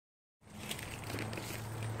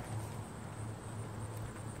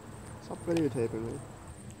Stop videotaping me.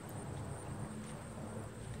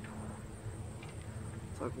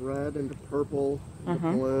 It's like red into purple,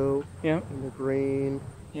 into blue, Yep. into green.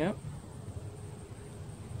 Yep.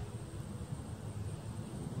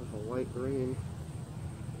 There's a light green.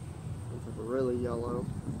 It's like a really yellow.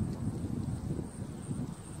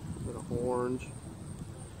 A bit of orange.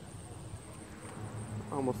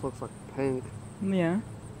 Almost looks like pink. Yeah.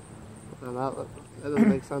 But then that doesn't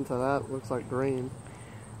make sense how that looks like green.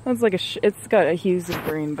 That's like it's got a hues of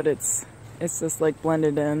green, but it's just like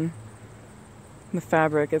blended in the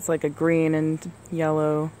fabric. It's like a green and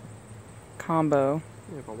yellow combo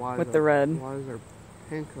Yeah, but why with the red. Why is there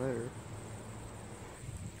pink there?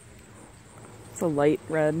 It's a light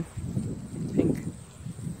red, pink.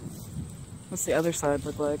 What's the other side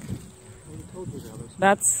look like? I told you the other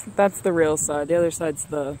side. That's the real side. The other side's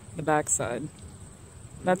the back side.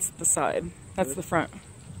 That's the side. That's the front.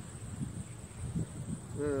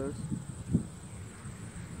 This.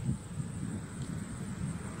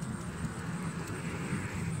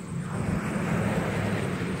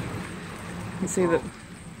 You see that?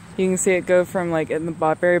 You can see it go from like in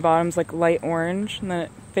the very bottom's like light orange, and then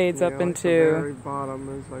it fades up Like into the very bottom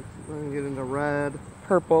is like, then you get into red,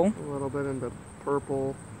 purple, a little bit into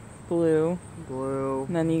purple, blue,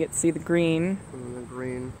 and then you get to see the green then the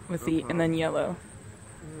green with the and then yellow.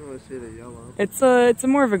 I don't really see the yellow. It's a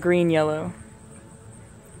more of a green yellow.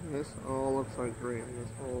 This all looks like green. This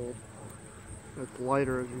whole, it's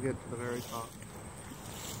lighter as you get to the very top.